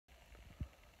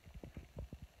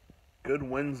Good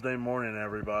Wednesday morning,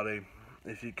 everybody.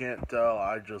 If you can't tell,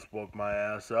 I just woke my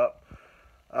ass up.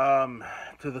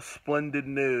 To the splendid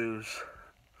news,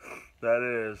 that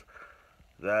is,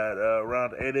 that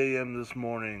around 8 a.m. this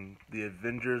morning, the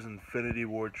Avengers Infinity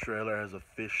War trailer has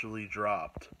officially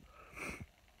dropped.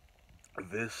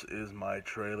 This is my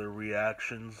trailer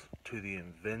reactions to the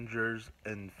Avengers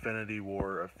Infinity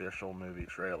War official movie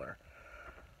trailer.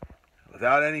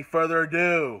 Without any further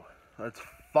ado, let's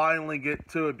finally get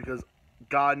to it, because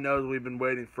God knows we've been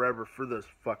waiting forever for this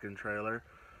fucking trailer.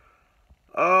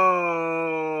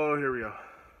 Oh, here we go.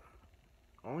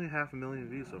 Only 500,000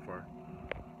 views so far.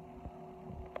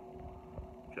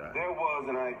 Okay. There was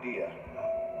an idea.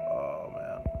 Oh,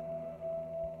 man.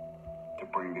 To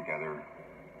bring together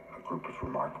a group of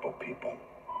remarkable people.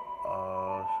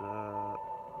 Oh,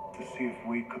 shit. To see if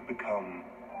we could become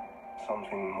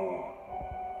something more.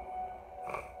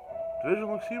 Vision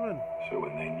looks human. So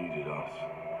when they needed us,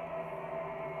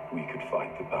 we could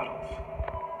fight the battles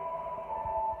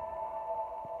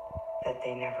that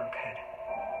they never could.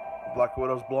 Black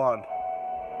Widow's blonde.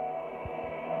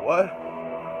 What?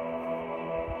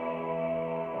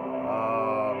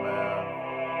 Oh, man.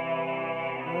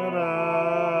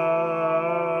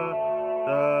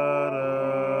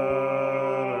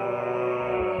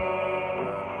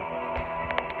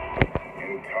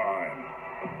 In time,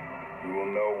 you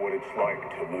will know what it's like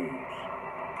to lose.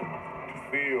 To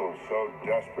feel so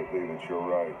desperately that you're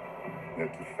right,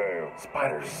 yet to fail.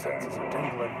 Spider's senses are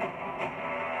tingling.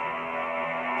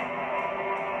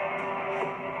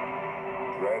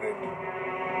 Dread it.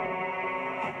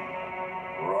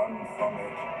 Run from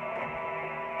it.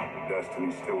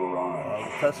 Destiny still arrives. Oh,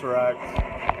 the Tesseract.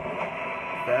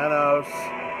 Thanos.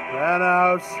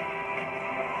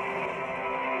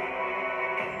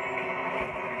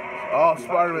 Oh,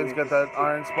 Spider-Man's got that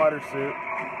Iron Spider suit.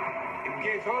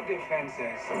 Engage all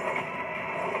defenses.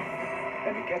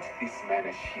 And get this man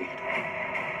a shield.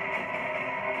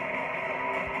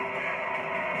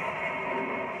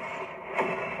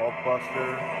 Hulkbuster.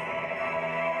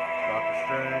 Doctor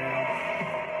Strange.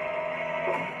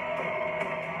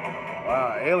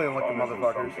 Wow, alien-looking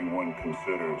motherfuckers. Something one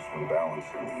considers when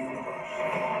balancing the universe.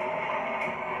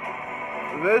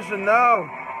 Vision, no!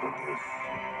 But this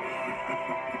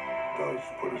does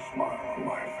put a smile on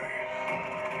my face.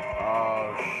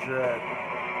 Oh, shit.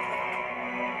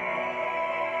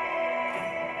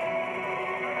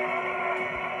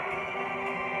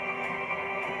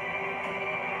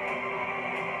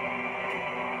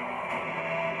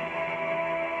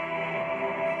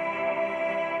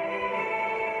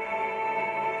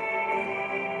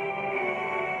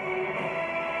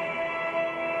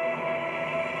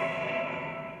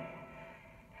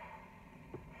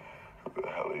 Who the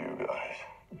hell are you guys?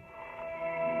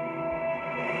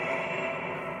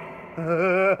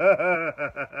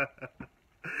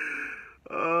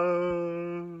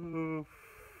 Oh,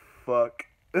 fuck.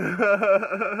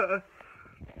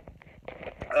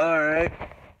 Alright.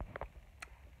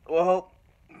 Well,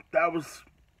 that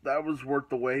was worth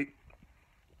the wait.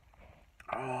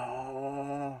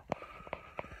 Oh,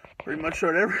 pretty much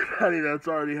showed everybody that's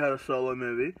already had a solo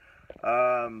movie.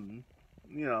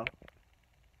 You know,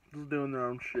 just doing their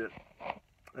own shit.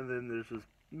 And then there's this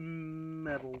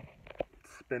metal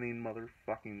spinning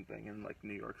motherfucking thing in like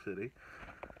New York City.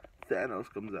 Thanos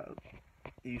comes out.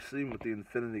 You see him with the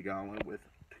Infinity Gauntlet with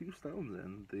 2 stones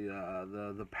in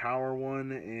the power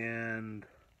one and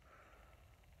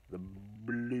the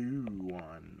blue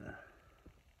one.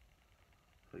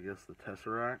 I guess the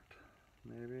Tesseract,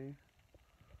 maybe.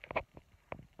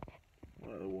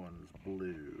 What other one's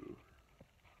blue?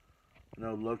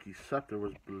 No, Loki's scepter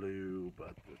was blue,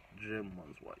 but the gem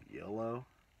was what, yellow?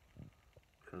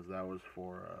 Because that was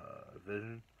for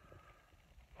Vision.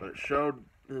 But it showed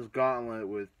his gauntlet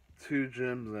with 2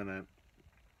 gems in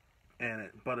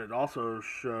it, but it also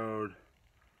showed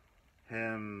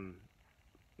him,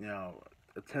 you know,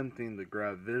 attempting to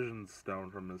grab Vision's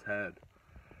stone from his head.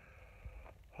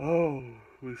 Oh,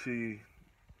 we see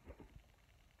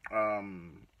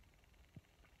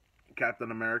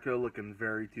Captain America looking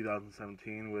very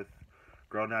 2017 with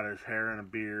growing out his hair and a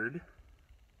beard.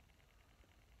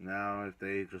 Now, if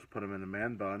they just put him in a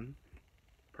man bun,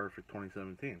 perfect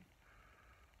 2017.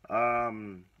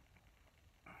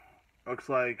 Looks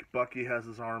like Bucky has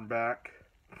his arm back.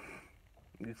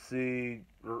 You see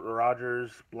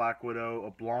Rogers, Black Widow,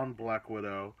 a blonde Black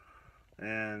Widow,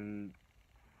 and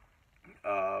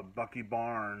Bucky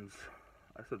Barnes.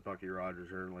 I said Bucky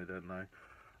Rogers earlier, didn't I?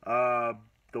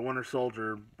 The Winter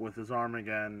Soldier with his arm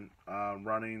again,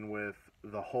 running with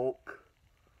the Hulk,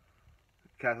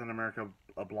 Captain America,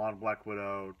 a blonde Black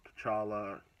Widow,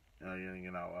 T'Challa,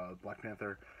 Black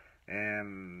Panther,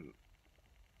 and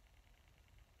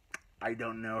I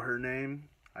don't know her name.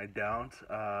 I don't.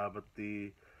 But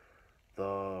the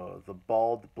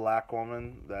bald black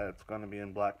woman that's going to be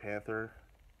in Black Panther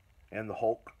and the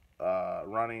Hulk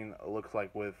running, looks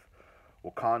like with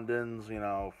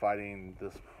Wakandans, fighting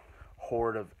this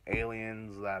horde of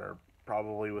aliens that are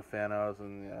probably with Thanos,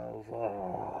 and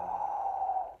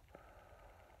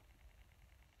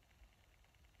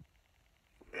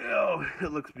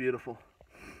it looks beautiful.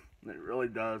 It really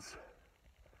does.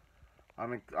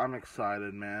 I'm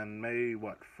excited, man. May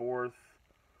 4th,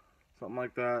 something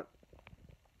like that.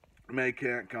 May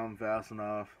can't come fast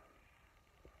enough.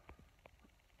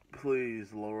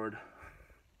 Please, Lord.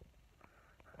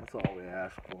 That's all we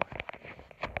ask for.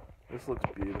 This looks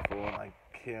beautiful, and I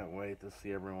can't wait to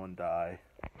see everyone die.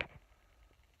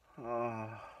 But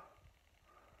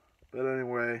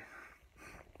anyway,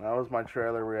 that was my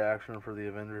trailer reaction for the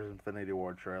Avengers Infinity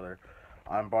War trailer.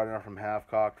 I'm Barnyard from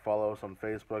HalfKocked. Follow us on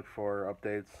Facebook for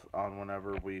updates on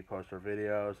whenever we post our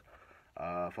videos.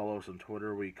 Follow us on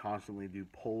Twitter. We constantly do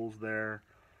polls there.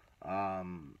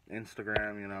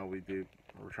 Instagram,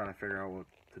 we're trying to figure out what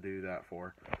to do that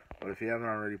for. But if you haven't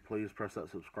already, please press that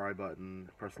subscribe button.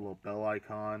 Press the little bell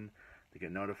icon to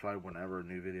get notified whenever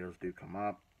new videos do come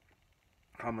up.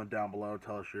 Comment down below.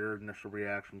 Tell us your initial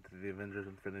reaction to the Avengers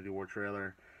Infinity War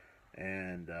trailer.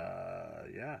 And,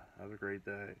 yeah, have a great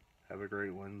day. Have a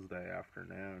great Wednesday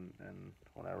afternoon, and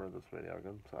whenever this video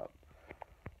comes up.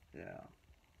 Yeah.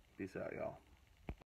 Peace out, y'all.